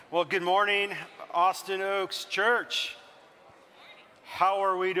Well, good morning, Austin Oaks Church. How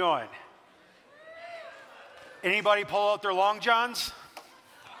are we doing? Anybody pull out their long johns?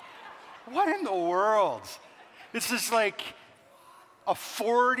 What in the world? This is like a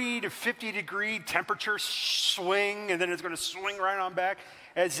 40 to 50 degree temperature swing, and then it's going to swing right on back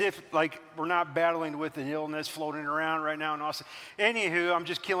as if like we're not battling with an illness floating around right now in Austin. Anywho, I'm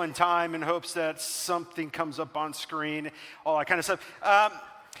just killing time in hopes that something comes up on screen, all that kind of stuff.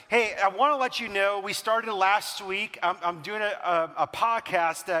 Hey, I want to let you know, we started last week. I'm doing a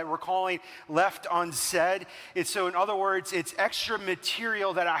podcast that we're calling Left Unsaid. So in other words, it's extra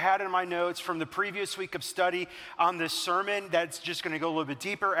material that I had in my notes from the previous week of study on this sermon that's just going to go a little bit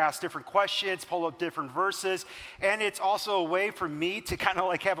deeper, ask different questions, pull up different verses. And it's also a way for me to kind of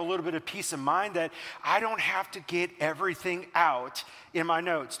like have a little bit of peace of mind that I don't have to get everything out in my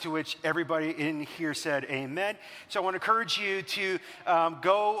notes, to which everybody in here said amen. So I want to encourage you to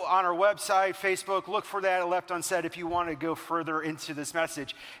go on our website, Facebook, look for that at Left Unsaid if you want to go further into this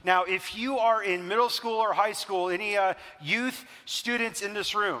message. Now, if you are in middle school or high school, any youth students in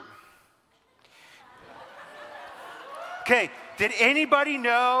this room? Okay, did anybody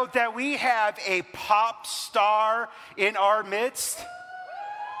know that we have a pop star in our midst?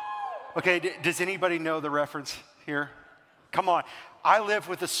 Okay, does anybody know the reference here? Come on. I live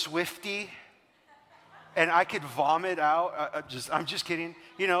with a Swiftie, and I could vomit out. I'm just kidding.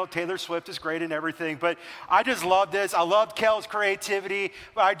 You know, Taylor Swift is great and everything, but I just love this. I love Kel's creativity.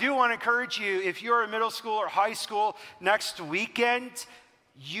 But I do want to encourage you, if you're in middle school or high school next weekend,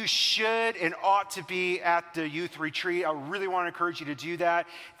 you should and ought to be at the youth retreat. I really want to encourage you to do that.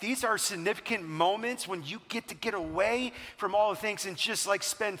 These are significant moments when you get away from all the things and just like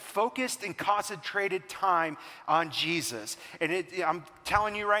spend focused and concentrated time on Jesus. And I'm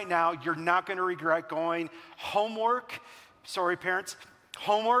telling you right now, you're not going to regret going. Homework, sorry parents,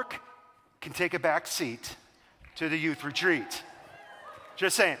 homework can take a back seat to the youth retreat.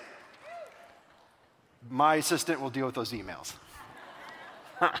 Just saying. My assistant will deal with those emails.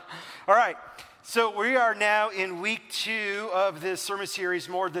 All right, so we are now in week 2 of this sermon series,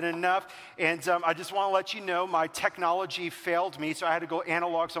 More Than Enough, and I just want to let you know my technology failed me, so I had to go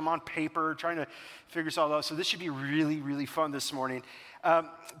analog, so I'm on paper trying to figure this all out, so this should be really, really fun this morning.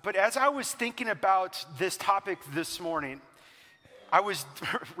 But as I was thinking about this topic this morning, I was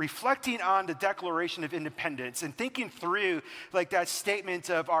reflecting on the Declaration of Independence and thinking through like that statement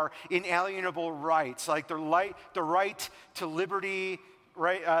of our inalienable rights, like the right to liberty,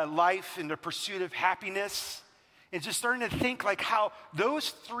 right, life and the pursuit of happiness, and just starting to think like how those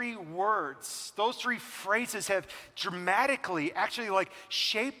 3 words, those 3 phrases have dramatically actually like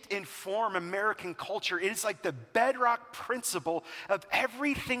shaped and formed American culture. It is like the bedrock principle of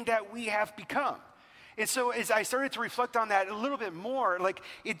everything that we have become. And so as I started to reflect on that a little bit more, like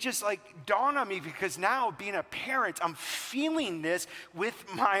it just like dawned on me, because now being a parent, I'm feeling this with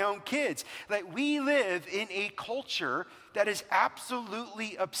my own kids. Like we live in a culture that is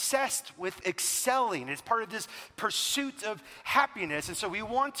absolutely obsessed with excelling. It's part of this pursuit of happiness. And so we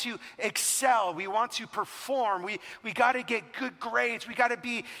want to excel. We want to perform. We got to get good grades. We got to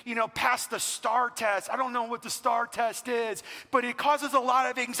be, pass the STAR test. I don't know what the STAR test is, but it causes a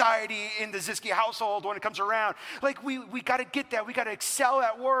lot of anxiety in the Ziske household when it comes around. Like we got to get that. We got to excel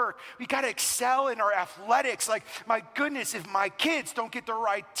at work. We got to excel in our athletics. Like, my goodness, if my kids don't get the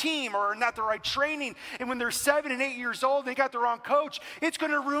right team or not the right training, and when they're 7 and 8 years old, they got the wrong coach, it's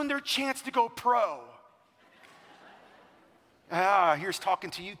going to ruin their chance to go pro. Here's talking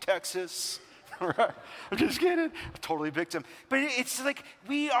to you, Texas. I'm just kidding. I'm totally victim. But it's like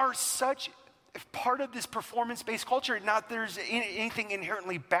we are such part of this performance-based culture. Not there's anything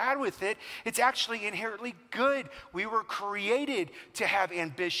inherently bad with it. It's actually inherently good. We were created to have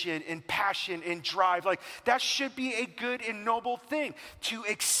ambition and passion and drive. Like that should be a good and noble thing, to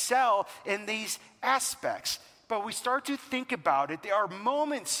excel in these aspects. But we start to think about it. There are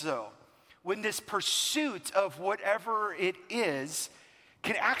moments, though, when this pursuit of whatever it is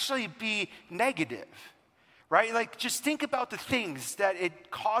can actually be negative, right? Like, just think about the things that it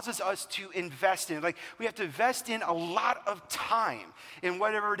causes us to invest in. Like, we have to invest in a lot of time in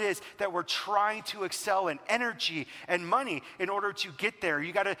whatever it is that we're trying to excel in, energy and money in order to get there.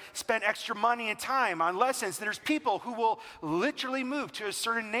 You got to spend extra money and time on lessons. There's people who will literally move to a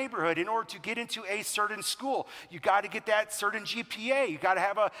certain neighborhood in order to get into a certain school. You got to get that certain GPA. You got to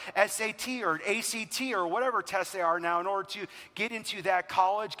have a SAT or an ACT or whatever test they are now in order to get into that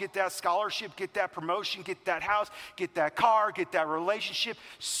college, get that scholarship, get that promotion, get that house, get that car, get that relationship,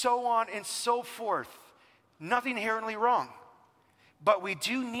 so on and so forth. Nothing inherently wrong. But we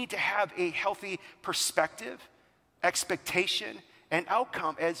do need to have a healthy perspective, expectation, and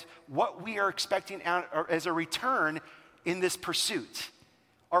outcome as what we are expecting as a return in this pursuit.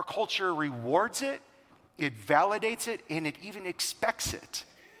 Our culture rewards it, it validates it, and it even expects it.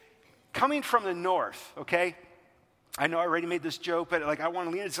 Coming from the north, okay? I know I already made this joke, but I want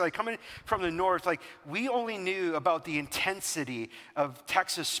to lean into it. Coming from the north, we only knew about the intensity of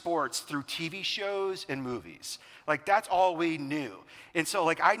Texas sports through TV shows and movies. That's all we knew. And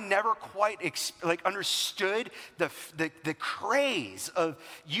so I never quite understood the craze of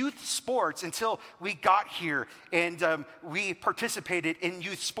youth sports until we got here and we participated in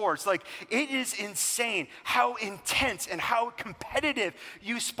youth sports. It is insane how intense and how competitive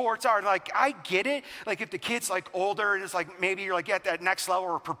youth sports are. And I get it. If the kid's older and it's maybe you're at that next level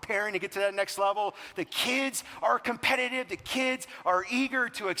or preparing to get to that next level, the kids are competitive. The kids are eager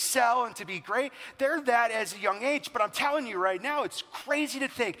to excel and to be great. They're that as a young age. But I'm telling you right now, it's crazy to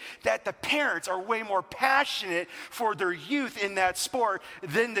think that the parents are way more passionate for their youth in that sport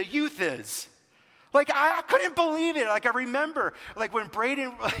than the youth is. I couldn't believe it. I remember, when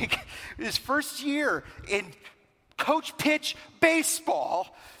Braden, his first year in coach pitch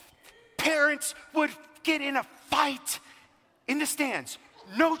baseball, parents would get in a fight in the stands.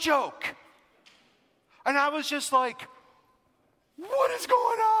 No joke. And I was just what is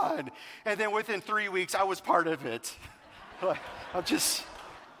going on? And then within 3 weeks, I was part of it. I'm just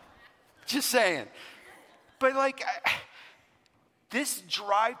saying. But this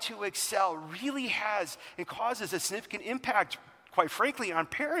drive to excel really has and causes a significant impact, quite frankly, on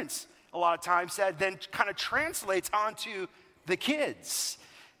parents a lot of times that then kind of translates onto the kids.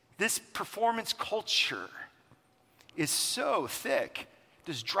 This performance culture is so thick.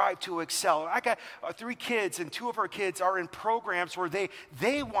 This drive to excel. I got 3 kids, and 2 of our kids are in programs where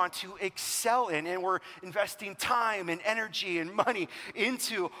they want to excel in, and we're investing time and energy and money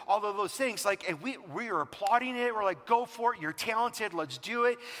into all of those things. And we are applauding it. We're go for it. You're talented. Let's do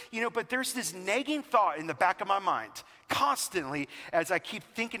it. But there's this nagging thought in the back of my mind constantly as I keep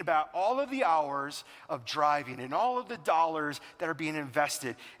thinking about all of the hours of driving and all of the dollars that are being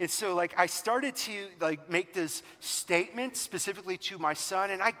invested. And so I started to make this statement specifically to my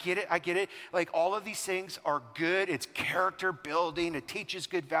son, and I get it. All of these things are good. It's character building. It teaches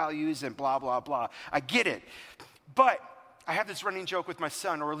good values and blah, blah, blah. I get it. But I have this running joke with my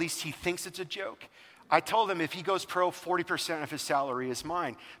son, or at least he thinks it's a joke. I told him if he goes pro, 40% of his salary is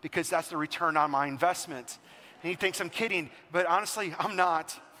mine because that's the return on my investment. And he thinks I'm kidding, but honestly, I'm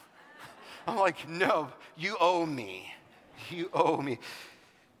not. I'm no, you owe me. You owe me.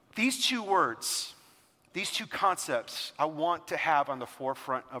 These 2 words, these 2 concepts I want to have on the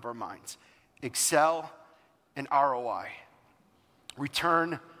forefront of our minds. Excel and ROI.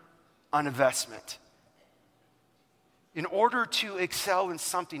 Return on investment. In order to excel in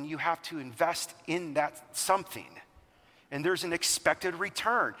something, you have to invest in that something. And there's an expected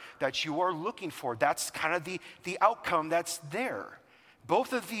return that you are looking for. That's kind of the outcome that's there.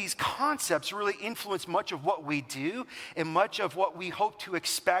 Both of these concepts really influence much of what we do and much of what we hope to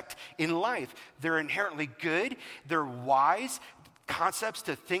expect in life. They're inherently good. They're wise concepts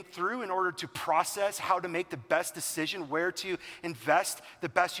to think through in order to process how to make the best decision, where to invest the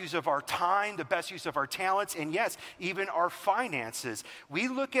best use of our time, the best use of our talents, and yes, even our finances. We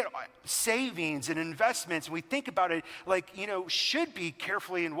look at savings and investments, and we think about it should be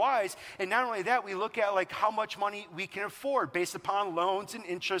carefully and wise. And not only that, we look at how much money we can afford based upon loans and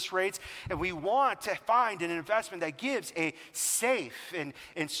interest rates. And we want to find an investment that gives a safe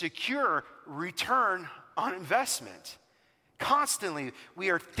and secure return on investment. Constantly,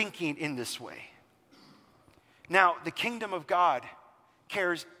 we are thinking in this way. Now, the kingdom of God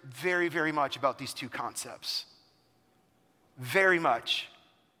cares very, very much about these 2 concepts. Very much.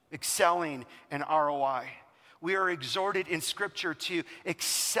 Excelling and ROI. We are exhorted in Scripture to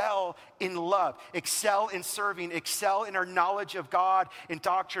excel in love, excel in serving, excel in our knowledge of God and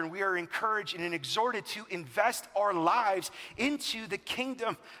doctrine. We are encouraged and exhorted to invest our lives into the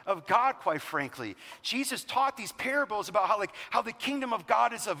kingdom of God, quite frankly. Jesus taught these parables about how the kingdom of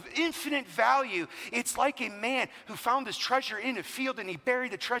God is of infinite value. It's like a man who found his treasure in a field, and he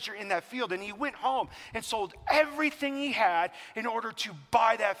buried the treasure in that field, and he went home and sold everything he had in order to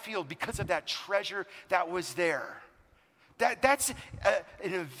buy that field because of that treasure that was there. That's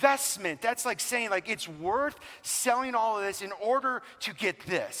an investment. That's saying it's worth selling all of this in order to get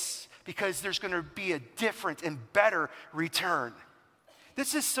this, because there's going to be a different and better return.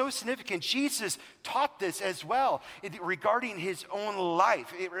 This is so significant. Jesus taught this as well regarding his own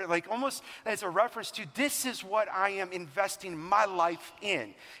life, almost as a reference to this is what I am investing my life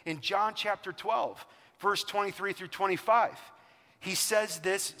in John chapter 12, verse 23 through 25. He says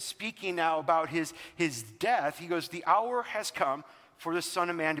this, speaking now about his death. He goes, "The hour has come for the Son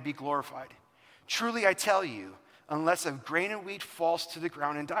of Man to be glorified. Truly I tell you, unless a grain of wheat falls to the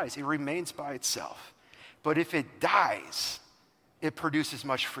ground and dies, it remains by itself. But if it dies, it produces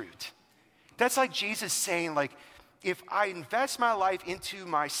much fruit. That's like Jesus saying, like, if I invest my life into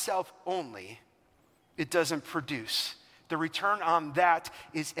myself only, it doesn't produce. The return on that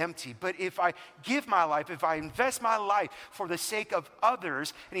is empty. But if I give my life, if I invest my life for the sake of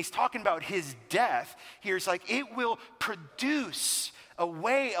others, and he's talking about his death, here's like, it will produce a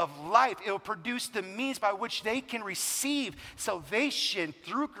way of life. It will produce the means by which they can receive salvation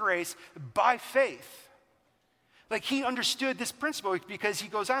through grace by faith. Like, he understood this principle because he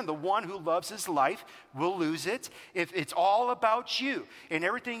goes on, the one who loves his life will lose it. If it's all about you and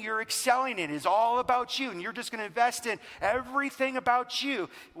everything you're excelling in is all about you and you're just going to invest in everything about you,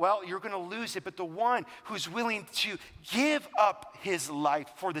 well, you're going to lose it. But the one who's willing to give up his life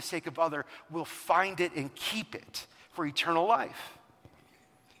for the sake of other will find it and keep it for eternal life.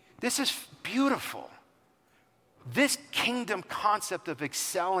 This is beautiful. This kingdom concept of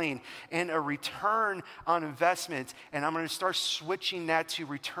excelling and a return on investment, and I'm going to start switching that to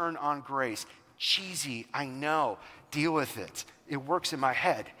return on grace. Cheesy, I know. Deal with it. It works in my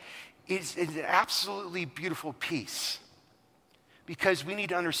head. It's an absolutely beautiful piece because we need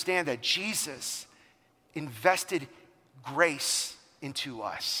to understand that Jesus invested grace into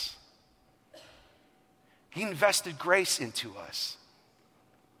us. He invested grace into us.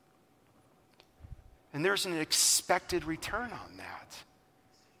 And there's an expected return on that.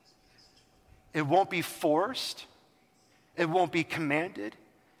 It won't be forced. It won't be commanded.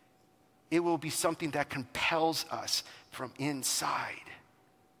 It will be something that compels us from inside.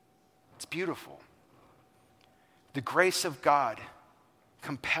 It's beautiful. The grace of God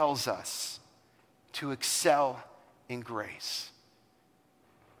compels us to excel in grace.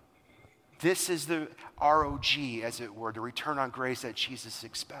 This is the ROG, as it were, the return on grace that Jesus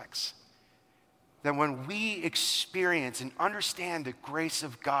expects. That when we experience and understand the grace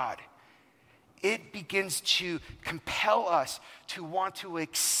of God, it begins to compel us to want to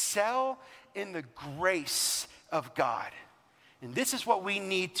excel in the grace of God. And this is what we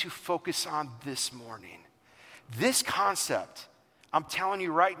need to focus on this morning. This concept, I'm telling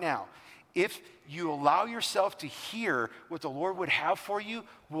you right now, if you allow yourself to hear what the Lord would have for you,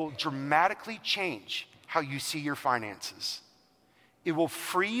 will dramatically change how you see your finances. It will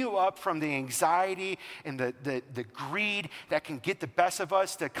free you up from the anxiety and the greed that can get the best of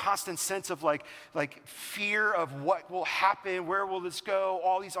us, the constant sense of like fear of what will happen, where will this go,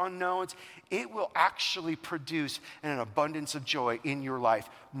 all these unknowns. It will actually produce an abundance of joy in your life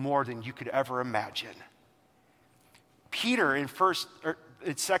more than you could ever imagine. Peter in 2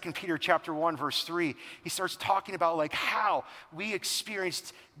 Peter chapter 1, verse 3, he starts talking about like how we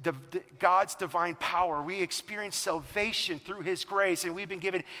experienced God's divine power. We experienced salvation through his grace, and we've been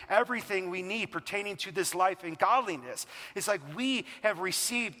given everything we need pertaining to this life and godliness. It's like we have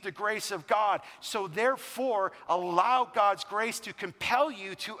received the grace of God, so therefore allow God's grace to compel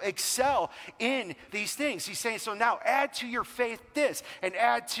you to excel in these things. He's saying, so now add to your faith this, and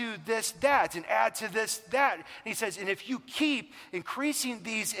add to this that, and add to this that. And he says, and if you keep increasing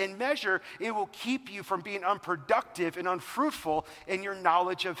these in measure, it will keep you from being unproductive and unfruitful in your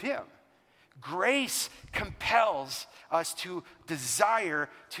knowledge of him. Grace compels us to desire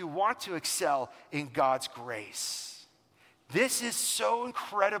to want to excel in God's grace. This is so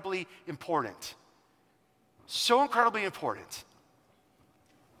incredibly important. So incredibly important.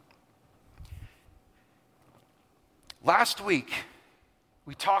 Last week,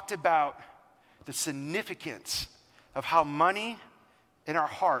 we talked about the significance of how money in our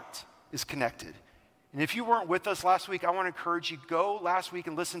heart is connected. And if you weren't with us last week, I want to encourage you, go last week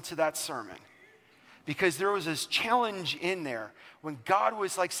and listen to that sermon. Because there was this challenge in there when God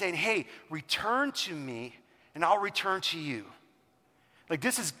was like saying, hey, return to me and I'll return to you. Like,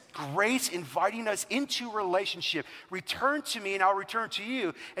 this is grace inviting us into relationship. Return to me and I'll return to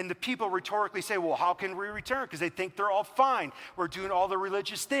you. And the people rhetorically say, well, how can we return? Because they think they're all fine. We're doing all the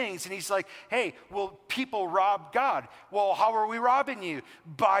religious things. And he's like, hey, well, people rob God. Well, how are we robbing you?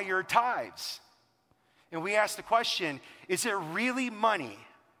 By your tithes. And we ask the question, is it really money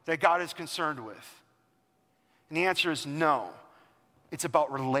that God is concerned with? And the answer is no. It's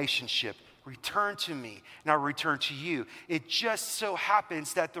about relationship. Return to me, and I'll return to you. It just so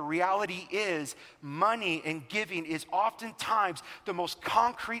happens that the reality is money and giving is oftentimes the most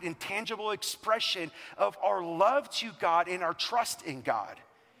concrete and tangible expression of our love to God and our trust in God.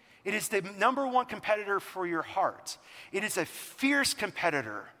 It is the number one competitor for your heart. It is a fierce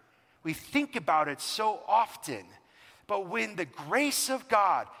competitor. We think about it so often. But when the grace of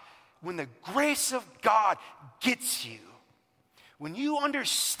God gets you, when you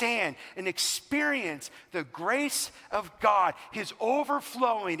understand and experience the grace of God, his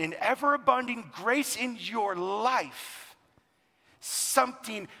overflowing and ever-abundant grace in your life,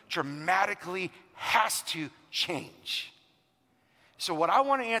 something dramatically has to change. So what I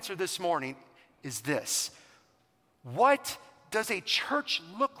want to answer this morning is this: what does a church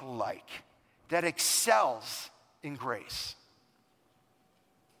look like that excels in grace?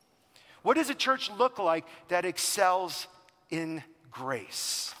 What does a church look like that excels in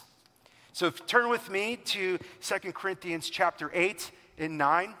grace? So if you turn with me to 2 Corinthians chapter 8 and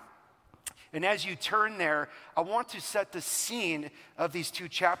 9. And as you turn there, I want to set the scene of these two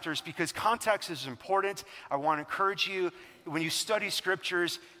chapters because context is important. I want to encourage you, when you study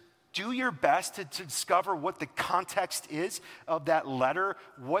scriptures, do your best to discover what the context is of that letter,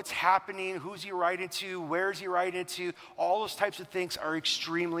 what's happening, who's he writing to, where is he writing to. All those types of things are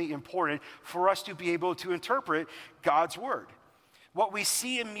extremely important for us to be able to interpret God's word. What we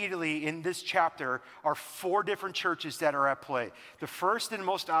see immediately in this chapter are four different churches that are at play. The first and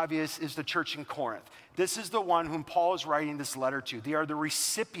most obvious is the church in Corinth. This is the one whom Paul is writing this letter to. They are the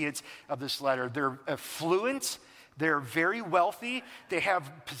recipients of this letter. They're affluent. They're very wealthy. They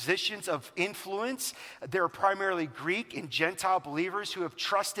have positions of influence. They're primarily Greek and Gentile believers who have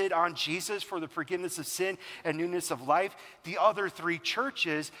trusted on Jesus for the forgiveness of sin and newness of life. The other three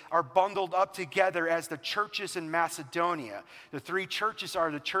churches are bundled up together as the churches in Macedonia. The three churches are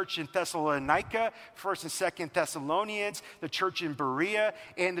the church in Thessalonica, 1st and 2nd Thessalonians, the church in Berea,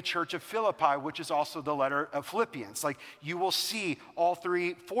 and the church of Philippi, which is also the letter of Philippians. Like, you will see all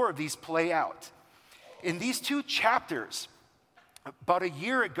four of these play out. In these two chapters, about a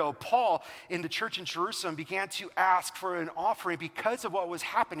year ago, Paul in the church in Jerusalem began to ask for an offering because of what was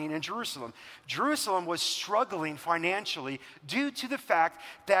happening in Jerusalem. Jerusalem was struggling financially due to the fact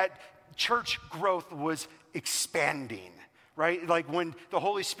that church growth was expanding. Right? Like when the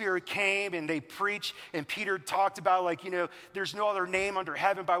Holy Spirit came and they preached and Peter talked about, like, there's no other name under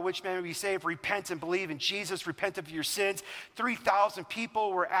heaven by which man will be saved. Repent and believe in Jesus. Repent of your sins. 3,000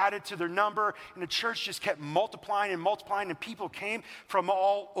 people were added to their number, and the church just kept multiplying, and people came from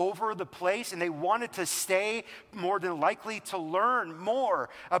all over the place, and they wanted to stay, more than likely to learn more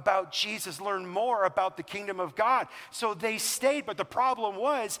about Jesus, learn more about the kingdom of God. So they stayed, but the problem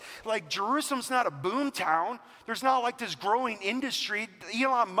was, like, Jerusalem's not a boom town. There's not like this growing industry.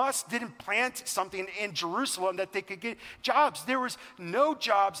 Elon Musk didn't plant something in Jerusalem that they could get jobs. There was no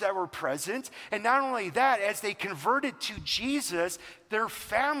jobs that were present. And not only that, as they converted to Jesus, their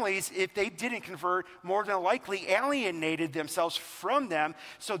families, if they didn't convert, more than likely alienated themselves from them.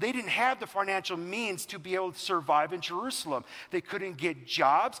 So they didn't have the financial means to be able to survive in Jerusalem. They couldn't get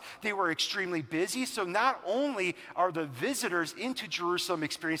jobs. They were extremely busy. So not only are the visitors into Jerusalem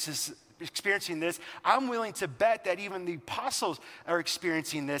experiencing this, I'm willing to bet that even the apostles are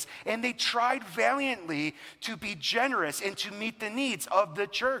experiencing this. And they tried valiantly to be generous and to meet the needs of the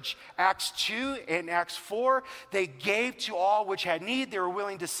church. Acts 2 and Acts 4, they gave to all which had need. They were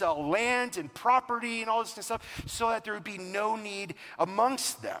willing to sell land and property and all this kind of stuff so that there would be no need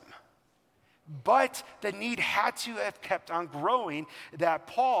amongst them. But the need had to have kept on growing, that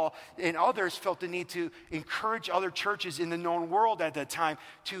Paul and others felt the need to encourage other churches in the known world at that time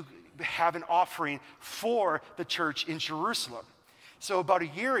to have an offering for the church in Jerusalem. So about a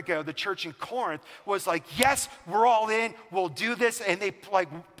year ago, the church in Corinth was like, yes, we're all in, we'll do this. And they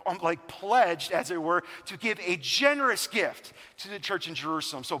pledged, as it were, to give a generous gift to the church in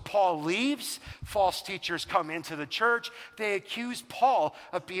Jerusalem. So Paul leaves, false teachers come into the church. They accuse Paul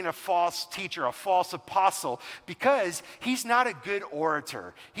of being a false teacher, a false apostle, because he's not a good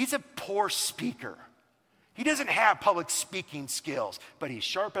orator. He's a poor speaker. He doesn't have public speaking skills, but he's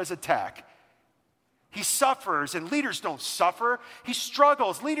sharp as a tack. He suffers, and leaders don't suffer. He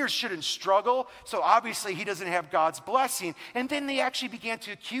struggles. Leaders shouldn't struggle. So obviously he doesn't have God's blessing. And then they actually began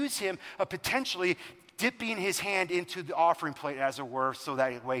to accuse him of potentially dipping his hand into the offering plate, as it were, so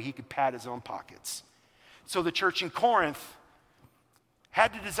that way he could pad his own pockets. So the church in Corinth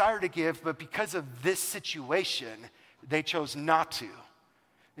had the desire to give, but because of this situation, they chose not to.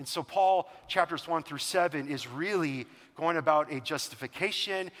 And so Paul, chapters 1 through 7, is really going about a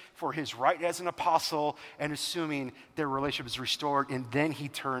justification for his right as an apostle and assuming their relationship is restored. And then he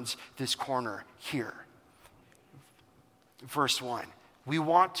turns this corner here. Verse 1, we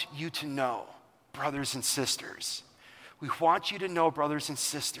want you to know, brothers and sisters,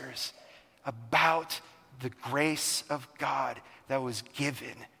 about the grace of God that was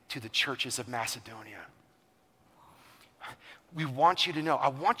given to the churches of Macedonia. I want you to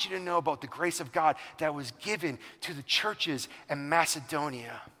know about the grace of God that was given to the churches in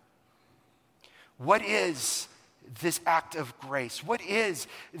Macedonia. What is this act of grace? What is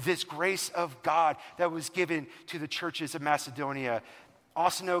this grace of God that was given to the churches of Macedonia?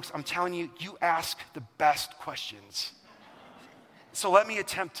 Austin Oaks, I'm telling you, you ask the best questions. So let me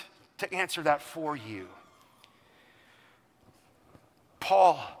attempt to answer that for you.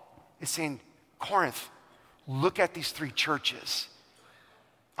 Paul is saying, Corinth, look at these three churches.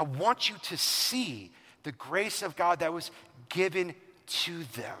 I want you to see the grace of God that was given to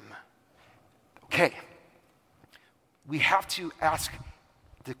them. Okay, we have to ask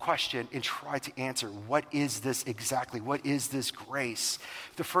the question and try to answer, what is this exactly? What is this grace?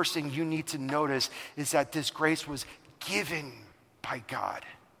 The first thing you need to notice is that this grace was given by God.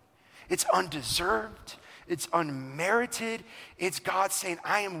 It's undeserved. It's unmerited. It's God saying,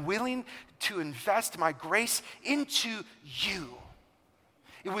 I am willing to invest my grace into you.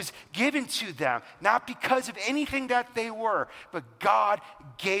 It was given to them, not because of anything that they were, but God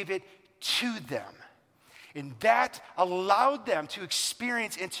gave it to them. And that allowed them to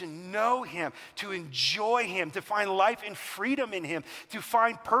experience and to know him, to enjoy him, to find life and freedom in him, to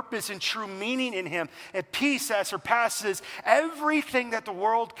find purpose and true meaning in him, and peace that surpasses everything that the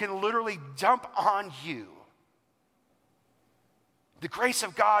world can literally dump on you. The grace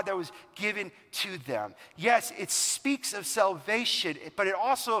of God that was given to them. Yes, it speaks of salvation, but it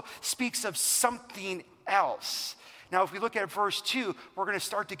also speaks of something else. Now, if we look at verse 2, we're going to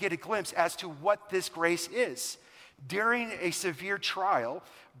start to get a glimpse as to what this grace is. During a severe trial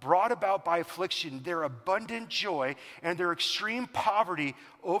brought about by affliction, their abundant joy and their extreme poverty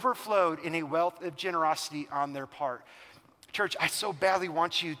overflowed in a wealth of generosity on their part. Church, I so badly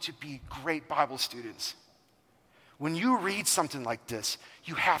want you to be great Bible students. When you read something like this,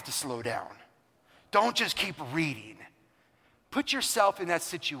 you have to slow down. Don't just keep reading. Put yourself in that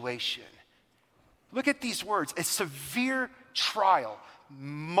situation. Look at these words, a severe trial,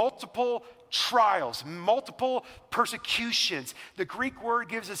 multiple trials, multiple persecutions. The Greek word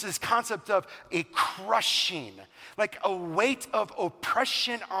gives us this concept of a crushing, like a weight of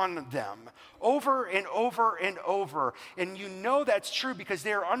oppression on them over and over and over. And you know that's true because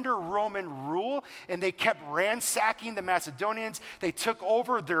they're under Roman rule and they kept ransacking the Macedonians. They took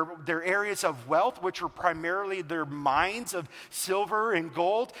over their areas of wealth, which were primarily their mines of silver and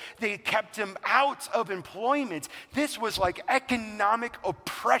gold. They kept them out of employment. This was like economic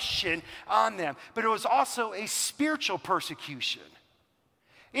oppression on them, but it was also a spiritual persecution.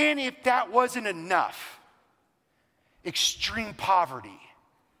 And if that wasn't enough, extreme poverty.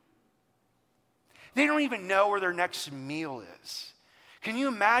 They don't even know where their next meal is. Can you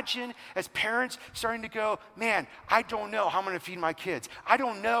imagine as parents starting to go, man, I don't know how I'm going to feed my kids. I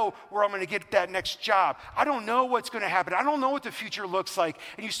don't know where I'm going to get that next job. I don't know what's going to happen. I don't know what the future looks like.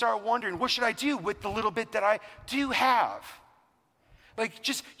 And you start wondering, what should I do with the little bit that I do have? Like,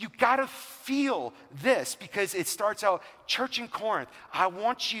 just, you got to feel this because it starts out, church in Corinth, I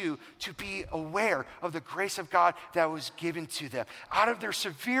want you to be aware of the grace of God that was given to them. Out of their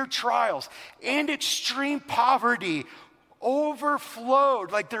severe trials and extreme poverty, overflowed,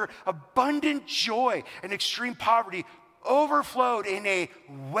 like their abundant joy and extreme poverty overflowed in a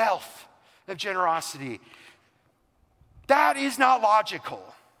wealth of generosity. That is not logical.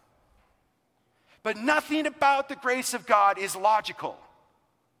 But nothing about the grace of God is logical.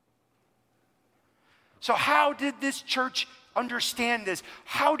 So how did this church understand this?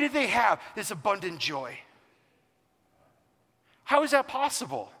 How did they have this abundant joy? How is that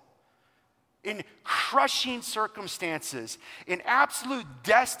possible? In crushing circumstances, in absolute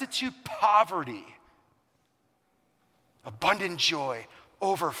destitute poverty, abundant joy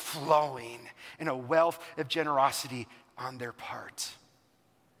overflowing in a wealth of generosity on their part.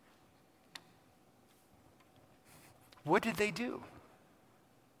 What did they do?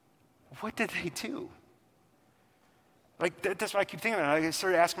 What did they do? Like, that's what I keep thinking about. I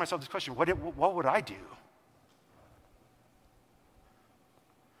started asking myself this question, what would I do?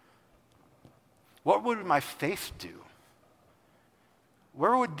 What would my faith do?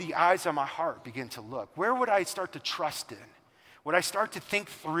 Where would the eyes of my heart begin to look? Where would I start to trust in? Would I start to think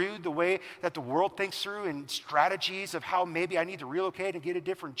through the way that the world thinks through and strategies of how maybe I need to relocate and get a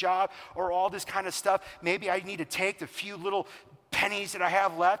different job or all this kind of stuff? Maybe I need to take the few little pennies that I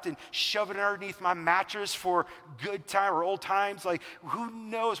have left and shove it underneath my mattress for good time or old times. Like, who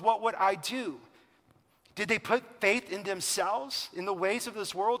knows? What would I do? Did they put faith in themselves, in the ways of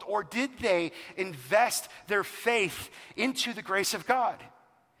this world, or did they invest their faith into the grace of God?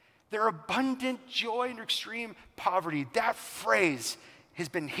 Their abundant joy and extreme poverty. That phrase has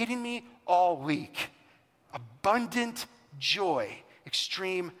been hitting me all week. Abundant joy,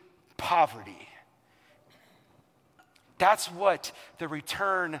 extreme poverty. That's what the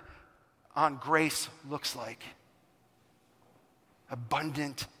return on grace looks like.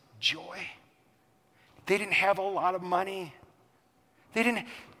 abundant joy. They didn't have a lot of money.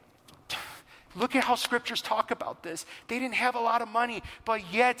 Look at how scriptures talk about this. They didn't have a lot of money,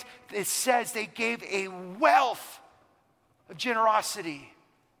 but yet it says they gave a wealth of generosity.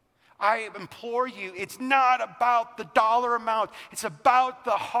 I implore you, it's not about the dollar amount. It's about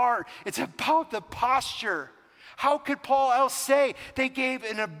the heart. It's about the posture. How could Paul else say they gave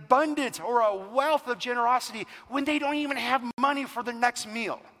an abundance or a wealth of generosity when they don't even have money for their next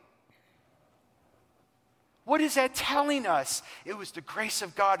meal? What is that telling us? It was the grace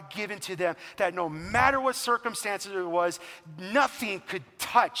of God given to them that no matter what circumstances it was, nothing could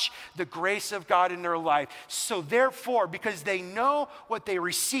touch the grace of God in their life. So therefore, because they know what they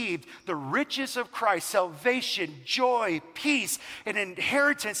received, the riches of Christ, salvation, joy, peace, an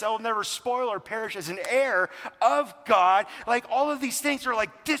inheritance that will never spoil or perish as an heir of God, like all of these things are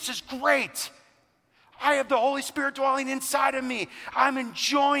like, this is great. I have the Holy Spirit dwelling inside of me. I'm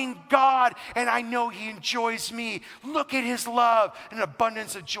enjoying God, and I know He enjoys me. Look at His love and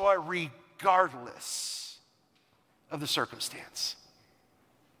abundance of joy regardless of the circumstance.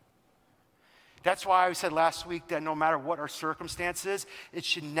 That's why I said last week that no matter what our circumstances, it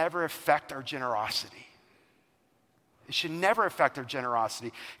should never affect our generosity. It should never affect our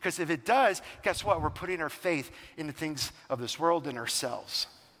generosity, because if it does, guess what? We're putting our faith in the things of this world and ourselves.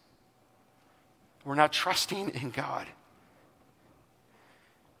 We're not trusting in God.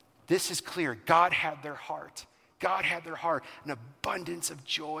 This is clear. God had their heart. God had their heart, an abundance of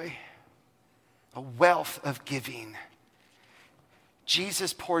joy, a wealth of giving.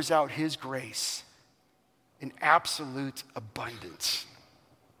 Jesus pours out His grace in absolute abundance.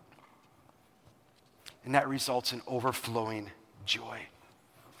 And that results in overflowing joy.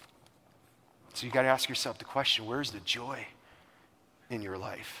 So you got to ask yourself the question, where's the joy in your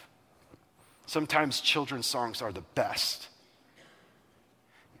life? Sometimes children's songs are the best.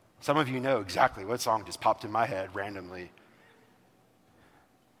 Some of you know exactly what song just popped in my head randomly.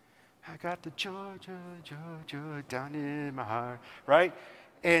 I got the joy, joy, joy, joy down in my heart, right?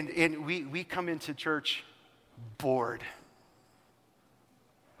 And we come into church bored.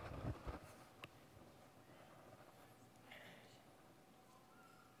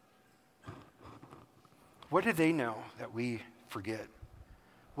 What did they know that we forget?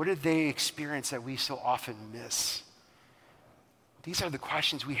 What did they experience that we so often miss? These are the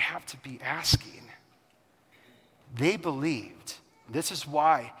questions we have to be asking. They believed. This is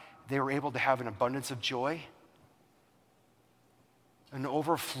why they were able to have an abundance of joy, an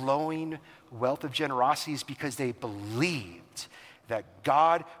overflowing wealth of generosity, is because they believed that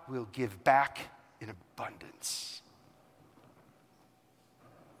God will give back in abundance.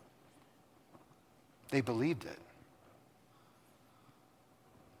 They believed it.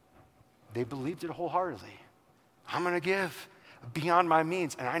 They believed it wholeheartedly. I'm going to give beyond my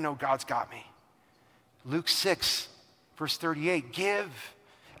means, and I know God's got me. Luke 6, verse 38, give,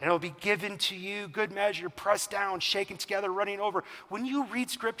 and it'll be given to you, good measure, pressed down, shaken together, running over. When you read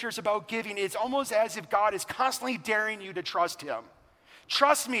scriptures about giving, it's almost as if God is constantly daring you to trust Him.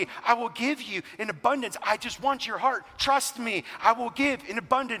 Trust me, I will give you in abundance. I just want your heart. Trust me, I will give in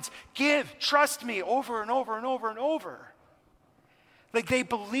abundance. Give, trust me, over and over and over and over. Like they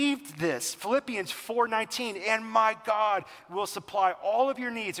believed this. Philippians 4:19, and my God will supply all of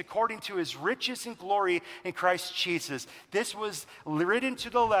your needs according to His riches and glory in Christ Jesus. This was written to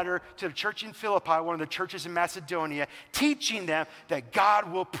the letter to the church in Philippi, one of the churches in Macedonia, teaching them that God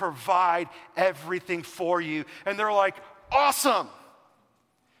will provide everything for you. And they're like, awesome.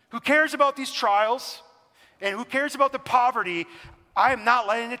 Who cares about these trials? And who cares about the poverty? I am not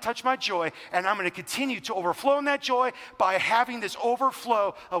letting it touch my joy, and I'm going to continue to overflow in that joy by having this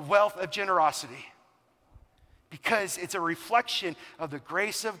overflow of wealth of generosity. Because it's a reflection of the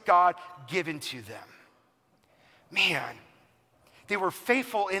grace of God given to them. Man, they were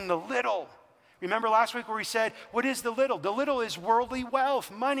faithful in the little. Remember last week where we said, what is the little? The little is worldly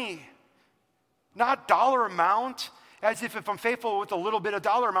wealth, money, not dollar amount. As if I'm faithful with a little bit of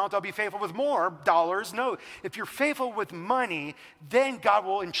dollar amount, I'll be faithful with more dollars. No, if you're faithful with money, then God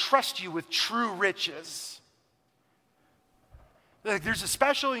will entrust you with true riches. Like there's a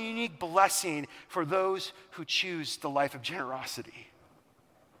special and unique blessing for those who choose the life of generosity.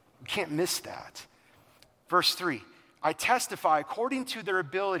 You can't miss that. Verse 3, I testify according to their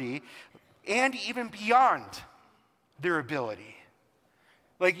ability and even beyond their ability.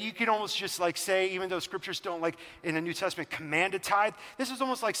 Like you can almost just like say, even though scriptures don't like in the New Testament command a tithe, this is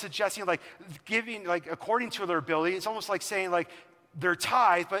almost like suggesting like giving like according to their ability. It's almost like saying like their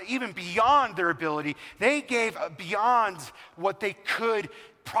tithe, but even beyond their ability, they gave beyond what they could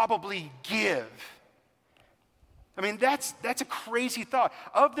probably give. I mean, that's a crazy thought.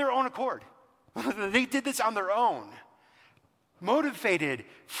 Of their own accord. They did this on their own. Motivated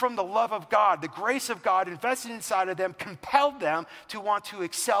from the love of God, the grace of God invested inside of them compelled them to want to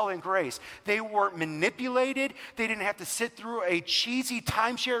excel in grace. They weren't manipulated. They didn't have to sit through a cheesy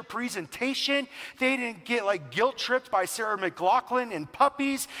timeshare presentation. They didn't get like guilt tripped by Sarah McLachlan and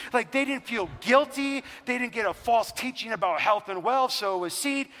puppies. Like they didn't feel guilty. They didn't get a false teaching about health and wealth, so it was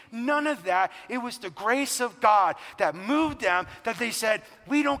seed. None of that. It was the grace of God that moved them, that they said,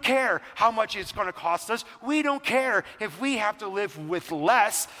 we don't care how much it's going to cost us. We don't care if we have to live with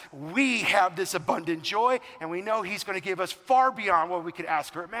less. We have this abundant joy, and we know he's going to give us far beyond what we could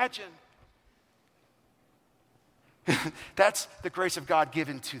ask or imagine. That's the grace of God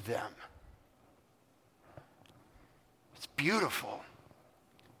given to them. It's beautiful.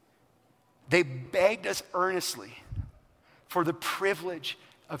 They begged us earnestly for the privilege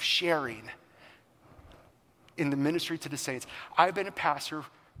of sharing in the ministry to the saints. I've been a pastor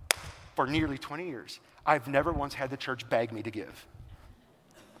for nearly 20 years. I've never once had the church beg me to give.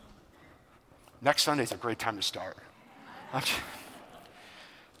 Next Sunday is a great time to start.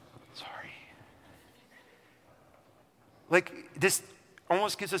 Sorry. Like, this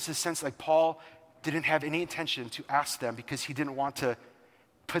almost gives us a sense like Paul didn't have any intention to ask them because he didn't want to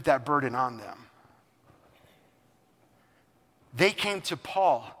put that burden on them. They came to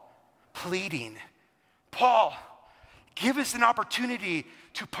Paul pleading, Paul, give us an opportunity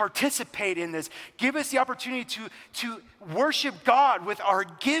to participate in this. Give us the opportunity to worship God with our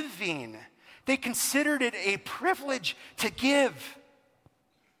giving. They considered it a privilege to give.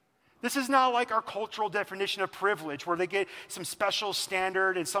 This is not like our cultural definition of privilege where they get some special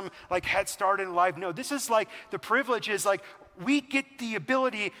standard and some like head start in life. No, this is like the privilege is like we get the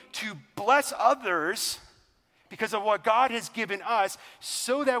ability to bless others because of what God has given us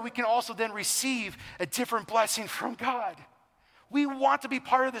so that we can also then receive a different blessing from God. We want to be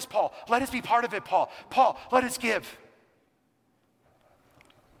part of this, Paul. Let us be part of it, Paul. Paul, let us give.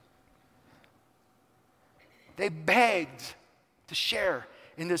 They begged to share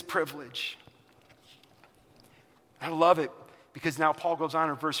in this privilege. I love it because now Paul goes on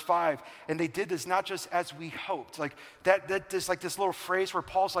in verse 5, and they did this not just as we hoped. Like this little phrase where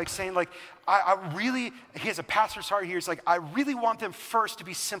Paul's like saying, like, I really, he has a pastor's heart here. He's like, I really want them first to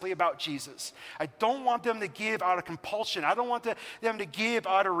be simply about Jesus. I don't want them to give out of compulsion. I don't want them to give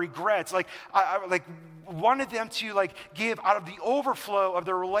out of regrets. Like, I wanted them to like give out of the overflow of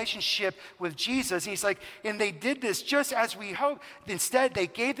their relationship with Jesus. And he's like, and they did this just as we hoped. Instead, they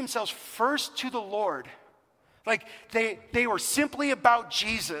gave themselves first to the Lord. Like they were simply about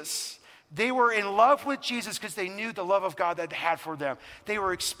Jesus. They were in love with Jesus because they knew the love of God that they had for them. They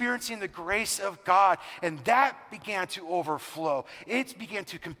were experiencing the grace of God, and that began to overflow. It began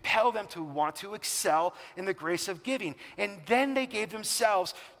to compel them to want to excel in the grace of giving. And then they gave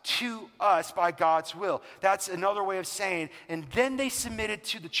themselves to us by God's will. That's another way of saying, and then they submitted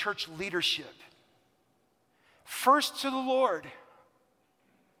to the church leadership. First to the Lord,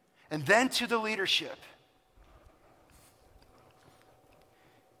 and then to the leadership.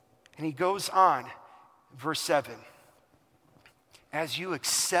 And he goes on, verse 7, as you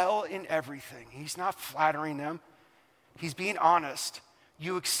excel in everything. He's not flattering them. He's being honest.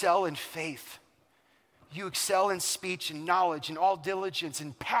 You excel in faith. You excel in speech and knowledge and all diligence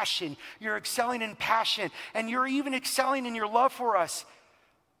and passion. You're excelling in passion, and you're even excelling in your love for us.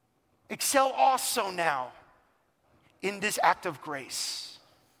 Excel also now in this act of grace,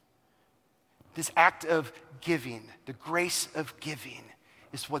 this act of giving, the grace of giving.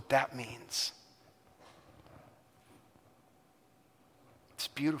 Is what that means. It's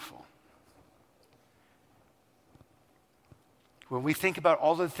beautiful. When we think about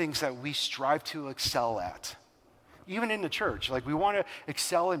all the things that we strive to excel at, even in the church, like we want to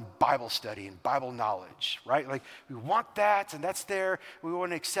excel in Bible study and Bible knowledge, right? Like we want that and that's there. We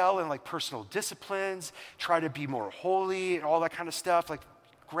want to excel in like personal disciplines, try to be more holy and all that kind of stuff. Like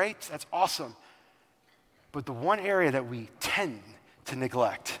great, that's awesome. But the one area that we tend to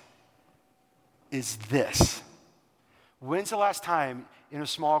neglect is this. When's the last time in a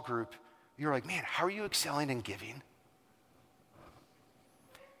small group you're like, man, how are you excelling in giving?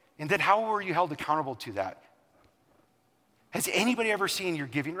 And then how were you held accountable to that? Has anybody ever seen your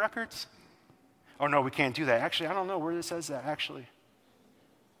giving records? Oh no, we can't do that. Actually, I don't know where this says that actually.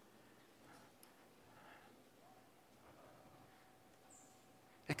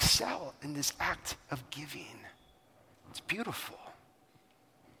 Excel in this act of giving. It's beautiful.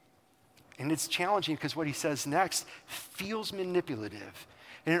 And it's challenging because what he says next feels manipulative.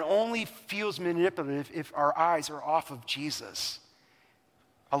 And it only feels manipulative if our eyes are off of Jesus.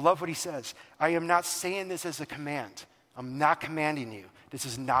 I love what he says. I am not saying this as a command. I'm not commanding you. This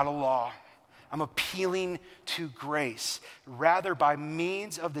is not a law. I'm appealing to grace. Rather, by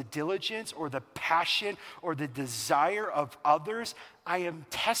means of the diligence or the passion or the desire of others, I am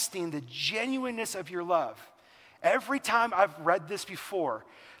testing the genuineness of your love. Every time I've read this before,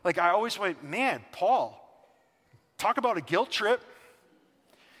 like I always went, man, Paul, talk about a guilt trip.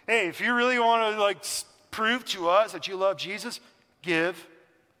 Hey, if you really want to prove to us that you love Jesus, give.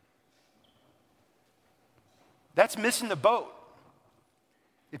 That's missing the boat.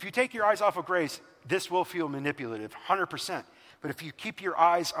 If you take your eyes off of grace, this will feel manipulative, 100%. But if you keep your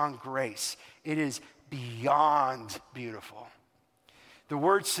eyes on grace, it is beyond beautiful. The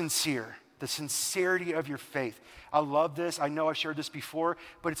word sincere, the sincerity of your faith. I love this. I know I've shared this before,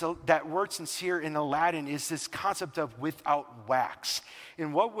 but that word sincere in the Latin is this concept of without wax.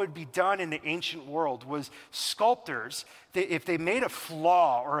 And what would be done in the ancient world was sculptors, if they made a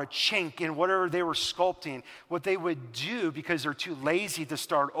flaw or a chink in whatever they were sculpting, what they would do, because they're too lazy to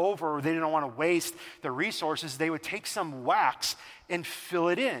start over or they didn't want to waste the resources, they would take some wax and fill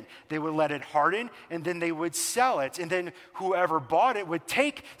it in. They would let it harden, and then they would sell it. And then whoever bought it would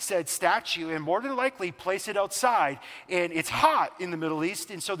take said statue and more than likely place it outside. And it's hot in the Middle East,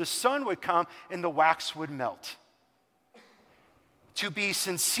 and so the sun would come and the wax would melt. To be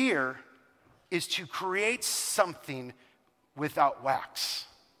sincere is to create something without wax.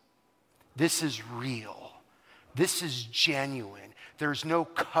 This is real. This is genuine. There's no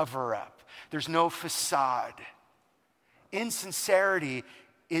cover up. There's no facade. Insincerity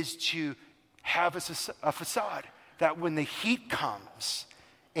is to have a facade that when the heat comes,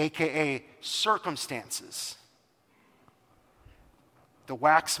 AKA circumstances, the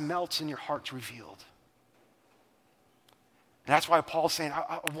wax melts and your heart's revealed. And that's why Paul's saying,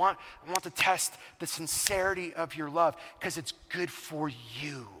 I want to test the sincerity of your love because it's good for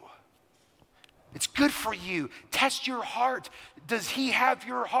you. It's good for you. Test your heart. Does he have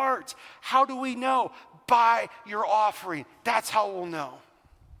your heart? How do we know? By your offering. That's how we'll know.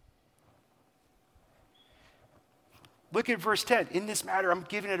 Look at verse 10. In this matter, I'm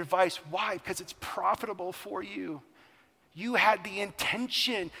giving advice. Why? Because it's profitable for you. You had the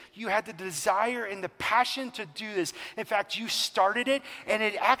intention, you had the desire and the passion to do this. In fact, you started it, and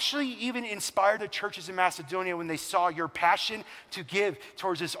it actually even inspired the churches in Macedonia when they saw your passion to give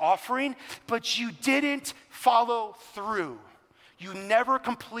towards this offering, but you didn't follow through. You never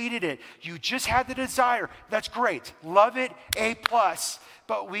completed it. You just had the desire. That's great. Love it, A+.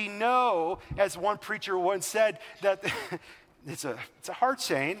 But we know, as one preacher once said, that it's a hard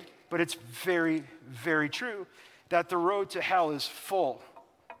saying, but it's very, very true, that the road to hell is full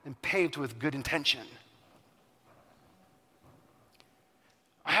and paved with good intention.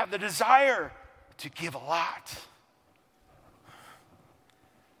 I have the desire to give a lot.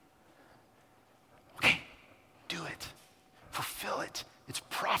 Okay, do it. Fulfill it. It's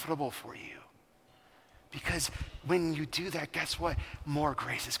profitable for you. Because when you do that, guess what? More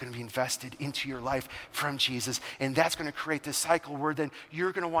grace is going to be invested into your life from Jesus. And that's going to create this cycle where then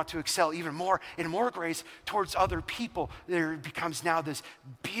you're going to want to excel even more and more grace towards other people. There becomes now this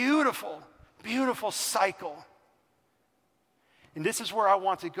beautiful, beautiful cycle. And this is where I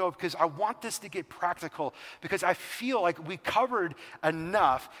want to go because I want this to get practical because I feel like we covered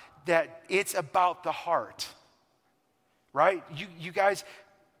enough that it's about the heart. Right? You guys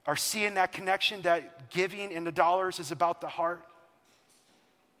are seeing that connection that giving in the dollars is about the heart?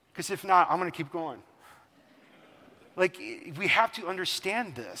 Because if not, I'm going to keep going. Like, we have to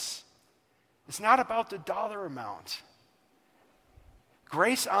understand this. It's not about the dollar amount.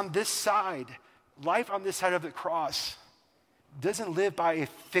 Grace on this side, life on this side of the cross, doesn't live by a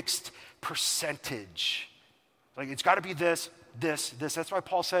fixed percentage. Like, it's got to be this, this, this. That's why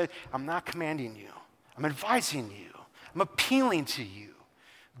Paul said, I'm not commanding you. I'm advising you. I'm appealing to you.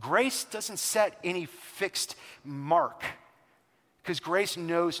 Grace doesn't set any fixed mark because grace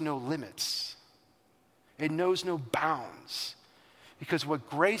knows no limits. It knows no bounds. Because what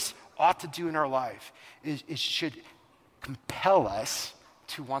grace ought to do in our life is it should compel us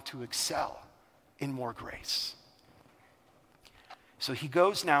to want to excel in more grace. So he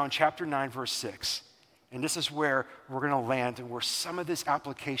goes now in chapter 9, verse 6. And this is where we're going to land and where some of this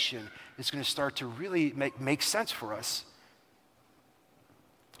application is going to start to really make sense for us.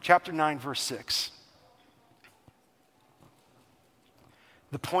 Chapter 9, verse 6.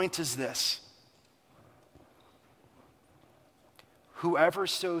 The point is this. Whoever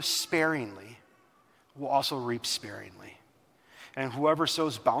sows sparingly will also reap sparingly. And whoever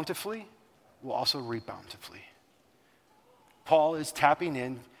sows bountifully will also reap bountifully. Paul is tapping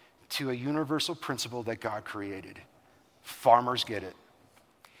in to a universal principle that God created. Farmers get it.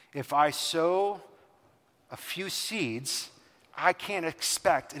 If I sow a few seeds, I can't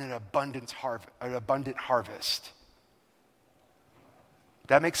expect an abundant harvest.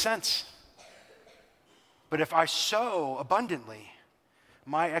 That makes sense. But if I sow abundantly,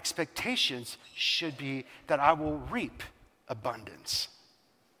 my expectations should be that I will reap abundance.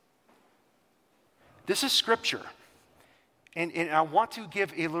 This is scripture. And I want to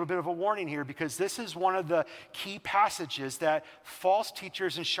give a little bit of a warning here because this is one of the key passages that false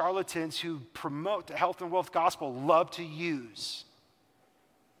teachers and charlatans who promote the health and wealth gospel love to use.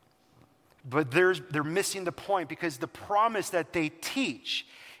 But they're missing the point because the promise that they teach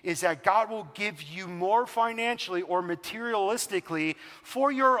is that God will give you more financially or materialistically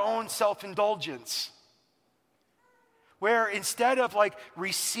for your own self-indulgence. Where instead of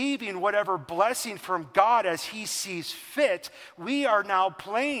receiving whatever blessing from God as he sees fit, we are now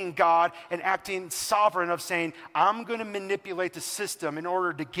playing God and acting sovereign of saying, I'm going to manipulate the system in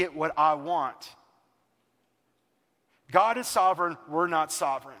order to get what I want. God is sovereign, we're not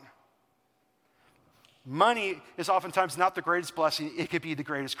sovereign. Money is oftentimes not the greatest blessing, it could be the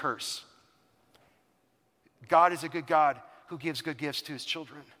greatest curse. God is a good God who gives good gifts to his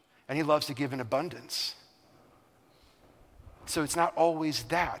children, and he loves to give in abundance. So it's not always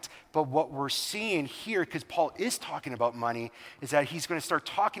that, but what we're seeing here, because Paul is talking about money, is that he's going to start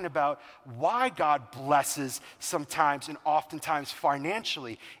talking about why God blesses sometimes and oftentimes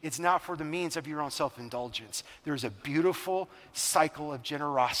financially. It's not for the means of your own self-indulgence. There's a beautiful cycle of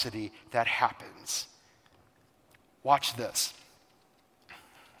generosity that happens. Watch this.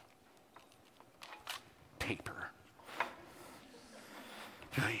 Paper.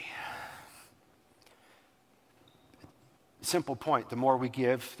 Simple point, the more we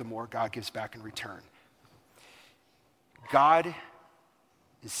give, the more God gives back in return. God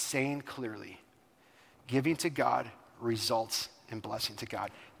is saying clearly, giving to God results in blessing to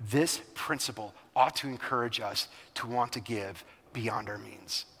God. This principle ought to encourage us to want to give beyond our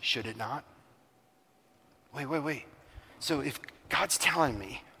means, should it not? Wait. So if God's telling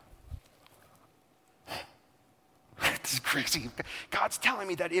me, this is crazy. God's telling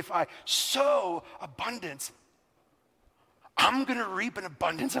me that if I sow abundance, I'm going to reap an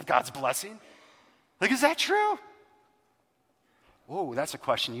abundance of God's blessing? Is that true? Whoa, that's a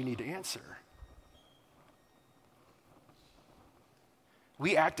question you need to answer.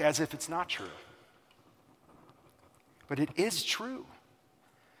 We act as if it's not true. But it is true.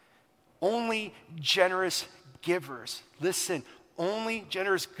 Only generous givers, listen, only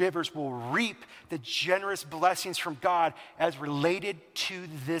generous givers will reap the generous blessings from God as related to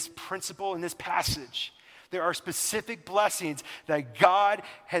this principle in this passage. There are specific blessings that God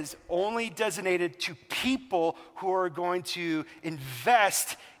has only designated to people who are going to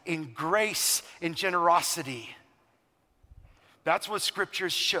invest in grace and generosity. That's what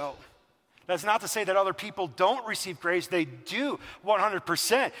scriptures show. That's not to say that other people don't receive grace. They do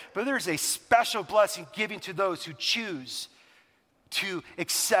 100%. But there's a special blessing given to those who choose to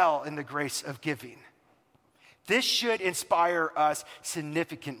excel in the grace of giving. This should inspire us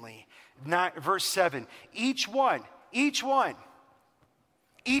significantly. Verse 7, each one, you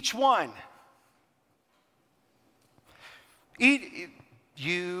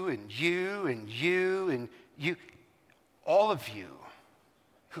and you and you and you, all of you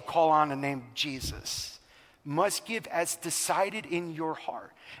who call on the name Jesus must give as decided in your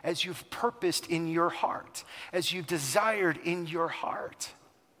heart, as you've purposed in your heart, as you've desired in your heart.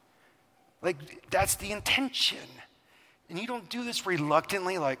 That's the intention. And you don't do this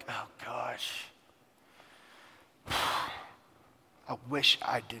reluctantly, oh gosh, I wish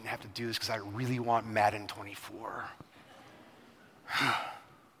I didn't have to do this because I really want Madden 24.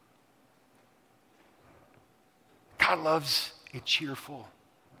 God loves a cheerful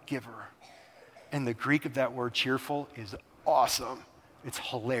giver. And the Greek of that word cheerful is awesome. It's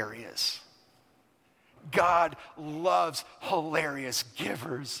hilarious. God loves hilarious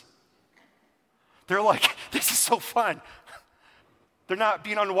givers. They're this is so fun. They're not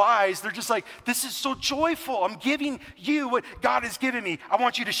being unwise. They're just this is so joyful. I'm giving you what God has given me. I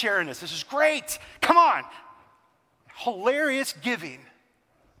want you to share in this. This is great. Come on. Hilarious giving.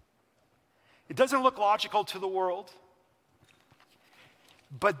 It doesn't look logical to the world.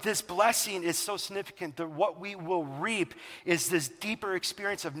 But this blessing is so significant that what we will reap is this deeper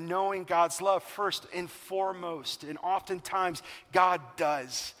experience of knowing God's love first and foremost. And oftentimes, God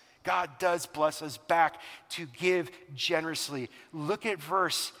does. God does bless us back to give generously. Look at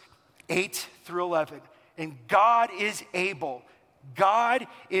verse 8 through 11. And God is able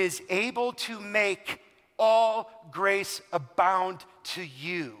to make all grace abound to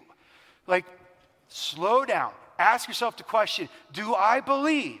you. Slow down. ask yourself the question, do I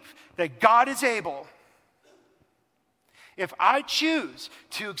believe that God is able? If I choose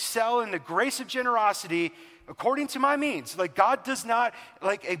to excel in the grace of generosity according to my means, like God does not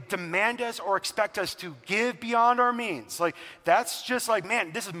demand us or expect us to give beyond our means. Like that's just like,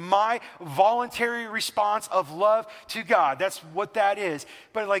 man, this is my voluntary response of love to God. That's what that is.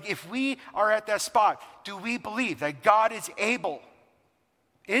 But like if we are at that spot, do we believe that God is able?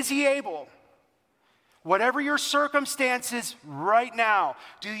 Is he able? Whatever your circumstances right now,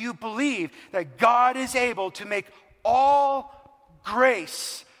 do you believe that God is able to make all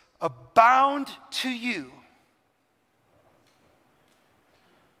grace abound to you?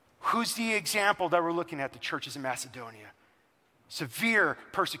 Who's the example that we're looking at, the churches in Macedonia? Severe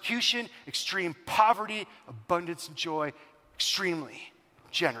persecution, extreme poverty, abundance and joy, extremely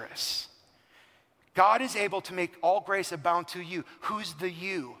generous. God is able to make all grace abound to you. Who's the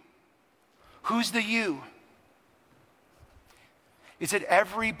you? Who's the you? Is it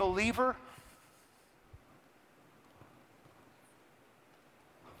every believer?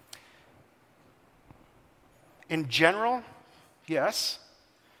 In general, yes.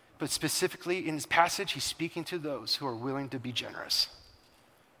 But specifically in this passage, he's speaking to those who are willing to be generous.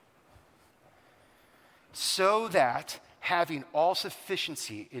 So that having all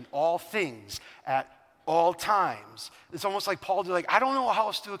sufficiency in all things at all times. It's almost like Paul did, I don't know how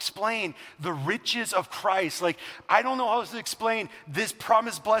else to explain the riches of Christ. I don't know how else to explain this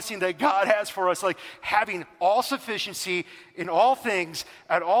promised blessing that God has for us. Having all sufficiency in all things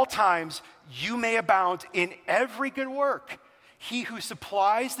at all times, you may abound in every good work. He who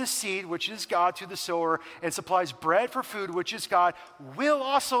supplies the seed, which is God, to the sower, and supplies bread for food, which is God, will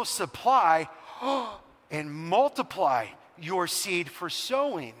also supply and multiply your seed for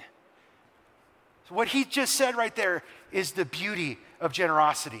sowing. So what he just said right there is the beauty of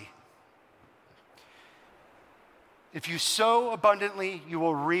generosity. If you sow abundantly, you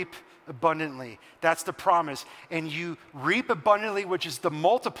will reap abundantly. That's the promise. And you reap abundantly, which is the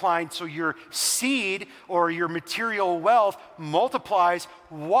multiplying, so your seed or your material wealth multiplies.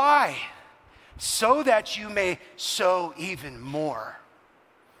 Why? So that you may sow even more.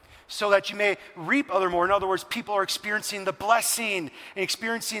 So that you may reap other more. In other words, people are experiencing the blessing and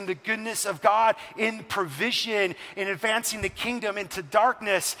experiencing the goodness of God in provision, in advancing the kingdom into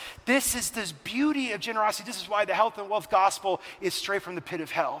darkness. This is this beauty of generosity. This is why the health and wealth gospel is straight from the pit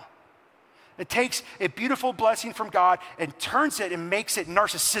of hell. It takes a beautiful blessing from God and turns it and makes it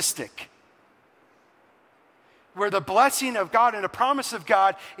narcissistic. Where the blessing of God and the promise of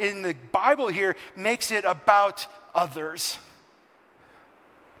God in the Bible here makes it about others.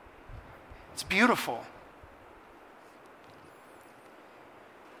 It's beautiful.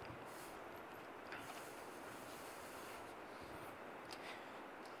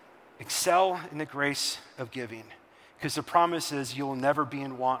 Excel in the grace of giving, because the promise is you'll never be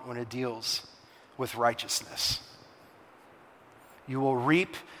in want when it deals with righteousness. You will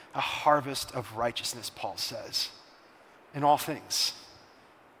reap a harvest of righteousness, Paul says, in all things,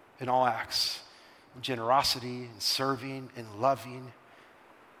 in all acts, in generosity, in serving, in loving,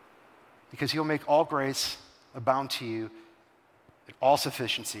 because he'll make all grace abound to you in all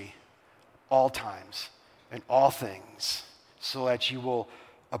sufficiency, all times, in all things, so that you will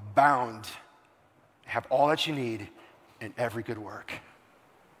abound, have all that you need in every good work.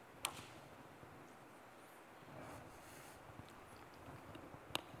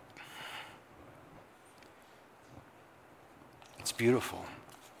 It's beautiful.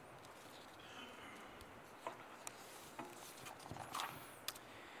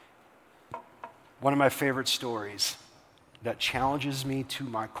 One of my favorite stories that challenges me to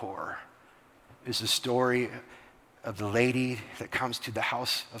my core is the story of the lady that comes to the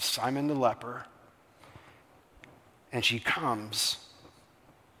house of Simon the leper. And she comes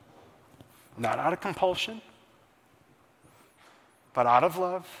not out of compulsion, but out of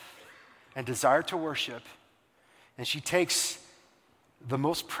love and desire to worship. And she takes the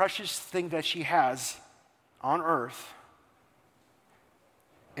most precious thing that she has on earth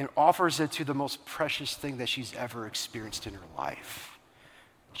and offers it to the most precious thing that she's ever experienced in her life.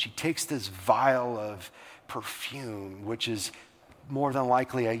 She takes this vial of perfume, which is more than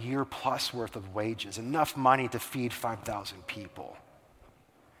likely a year plus worth of wages, enough money to feed 5,000 people.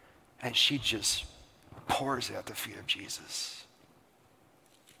 And she just pours it at the feet of Jesus.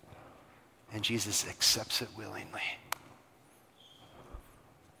 And Jesus accepts it willingly.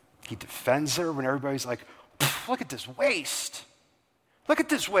 He defends her when everybody's like, look at this waste. Look at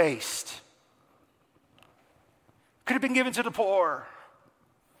this waste. Could have been given to the poor.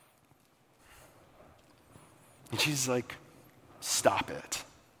 And she's like, stop it.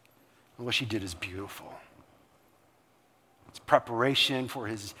 And what she did is beautiful. preparation for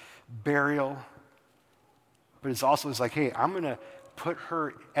his burial. But it's also like, hey, I'm going to put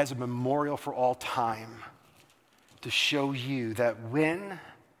her as a memorial for all time to show you that when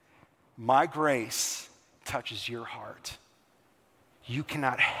my grace touches your heart, you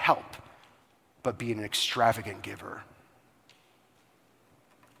cannot help but be an extravagant giver.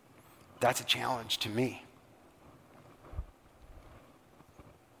 That's a challenge to me.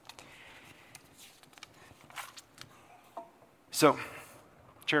 So,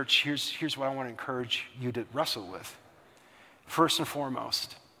 church, here's what I want to encourage you to wrestle with. First and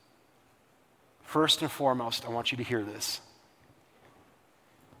foremost, I want you to hear this.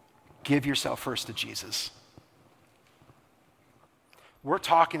 Give yourself first to Jesus. We're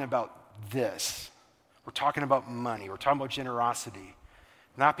talking about this. We're talking about money. We're talking about generosity.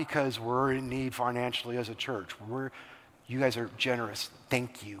 Not because we're in need financially as a church. You guys are generous.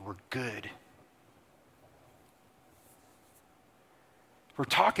 Thank you. We're good. We're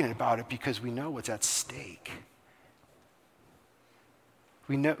talking about it because we know what's at stake.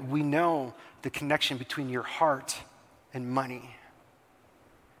 We know the connection between your heart and money.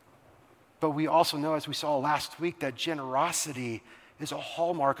 But we also know, as we saw last week, that generosity is a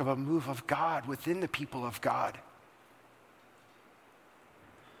hallmark of a move of God within the people of God.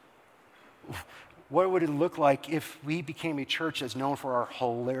 What would it look like if we became a church that's known for our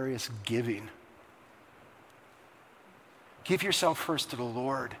hilarious giving? Give yourself first to the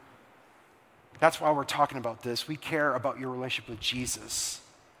Lord. That's why we're talking about this. We care about your relationship with Jesus.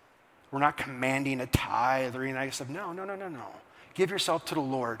 We're not commanding a tithe or any of that stuff. No. Give yourself to the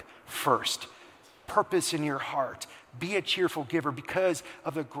Lord first. Purpose in your heart. Be a cheerful giver because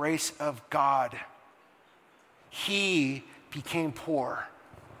of the grace of God. He became poor.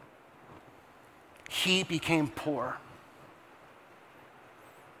 He became poor.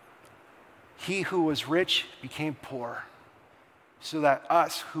 He who was rich became poor, so that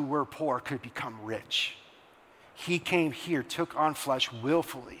us who were poor could become rich. He came here, took on flesh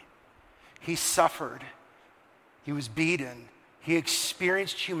willfully. He suffered. He was beaten. He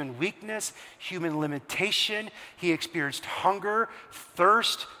experienced human weakness, human limitation. He experienced hunger,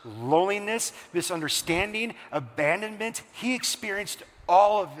 thirst, loneliness, misunderstanding, abandonment. He experienced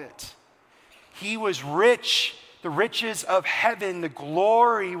all of it. He was rich, the riches of heaven, the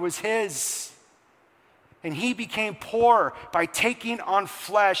glory was his. And he became poor by taking on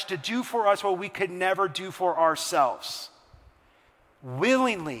flesh to do for us what we could never do for ourselves.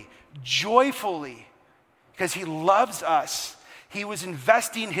 Willingly, joyfully, because he loves us. He was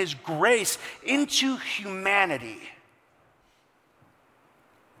investing his grace into humanity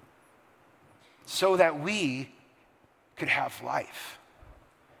so that we could have life.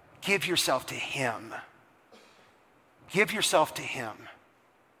 Give yourself to him. Give yourself to him.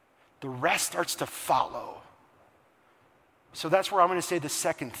 The rest starts to follow. So that's where I'm going to say the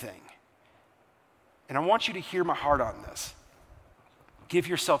second thing. And I want you to hear my heart on this. Give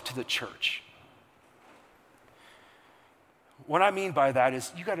yourself to the church. What I mean by that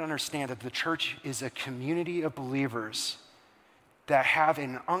is you got to understand that the church is a community of believers that have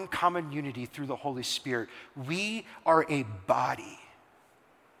an uncommon unity through the Holy Spirit. We are a body.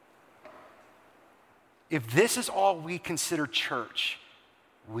 If this is all we consider church,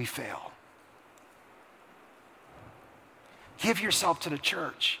 we fail. Give yourself to the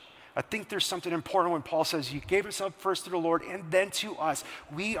church. I think there's something important when Paul says you gave yourself first to the Lord and then to us.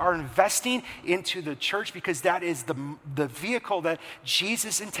 We are investing into the church because that is the vehicle that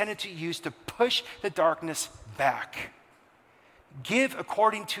Jesus intended to use to push the darkness back. Give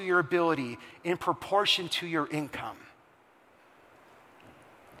according to your ability in proportion to your income.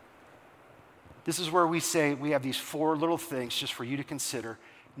 This is where we say we have these 4 little things just for you to consider.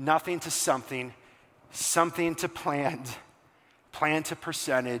 Nothing to something, something to planned, plan to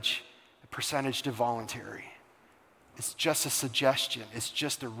percentage, percentage to voluntary. It's just a suggestion. It's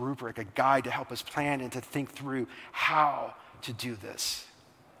just a rubric, a guide to help us plan and to think through how to do this.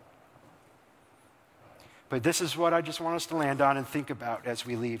 But this is what I just want us to land on and think about as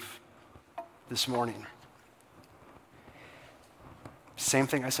we leave this morning. Same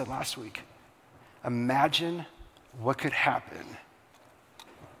thing I said last week. Imagine what could happen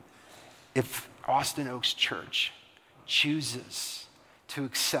if Austin Oaks Church chooses to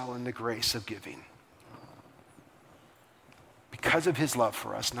excel in the grace of giving. Because of his love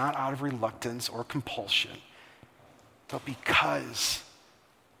for us, not out of reluctance or compulsion, but because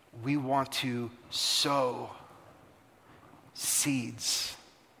we want to sow seeds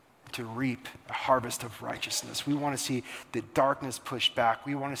to reap a harvest of righteousness. We want to see the darkness pushed back.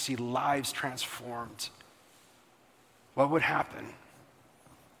 We want to see lives transformed. What would happen?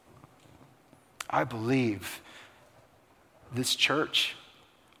 I believe this church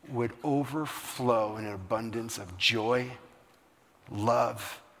would overflow in an abundance of joy,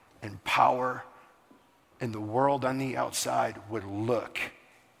 love, and power, and the world on the outside would look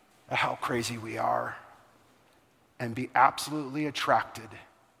at how crazy we are and be absolutely attracted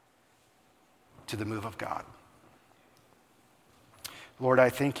to the move of God. Lord, I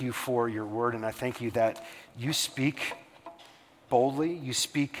thank you for your word, and I thank you that you speak boldly, you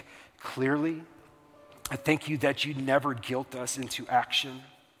speak clearly. I thank you that you never guilt us into action.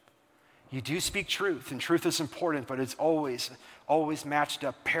 You do speak truth, and truth is important, but it's always matched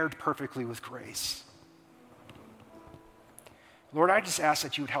up, paired perfectly with grace. Lord, I just ask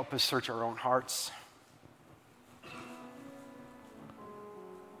that you would help us search our own hearts.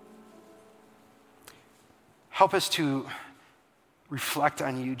 Help us to reflect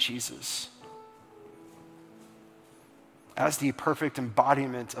on you, Jesus, as the perfect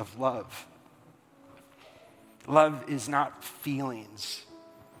embodiment of love. Love is not feelings.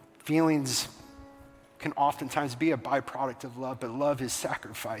 Feelings can oftentimes be a byproduct of love, but love is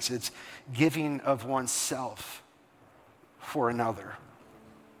sacrifice. It's giving of oneself for another.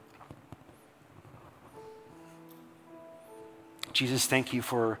 Jesus, thank you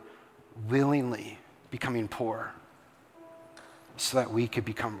for willingly becoming poor so that we could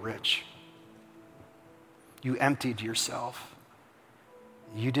become rich. You emptied yourself.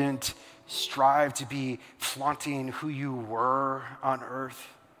 You didn't strive to be flaunting who you were on earth,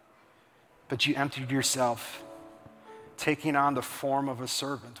 but you emptied yourself, taking on the form of a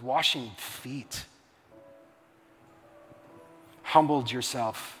servant, washing feet, humbled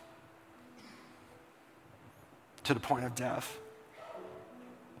yourself to the point of death.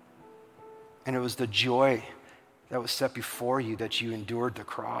 And it was the joy that was set before you that you endured the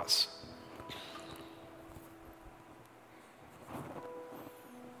cross.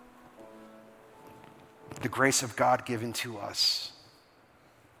 The grace of God given to us.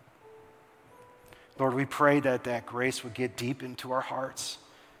 Lord, we pray that that grace would get deep into our hearts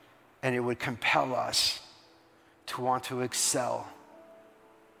and it would compel us to want to excel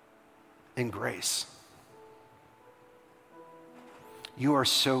in grace. You are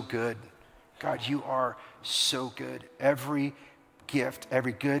so good. God, you are so good. Every gift,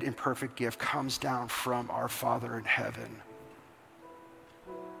 every good and perfect gift comes down from our Father in heaven.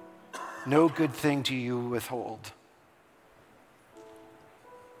 No good thing do you withhold.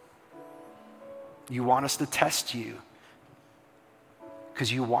 You want us to test you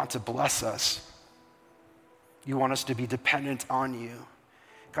because you want to bless us. You want us to be dependent on you.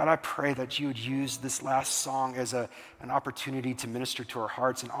 God, I pray that you would use this last song as an opportunity to minister to our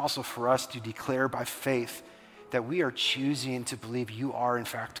hearts and also for us to declare by faith that we are choosing to believe you are in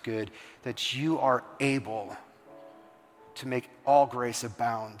fact good, that you are able to make all grace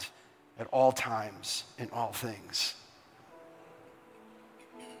abound at all times in all things.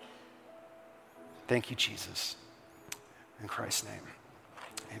 Thank you, Jesus. In Christ's name.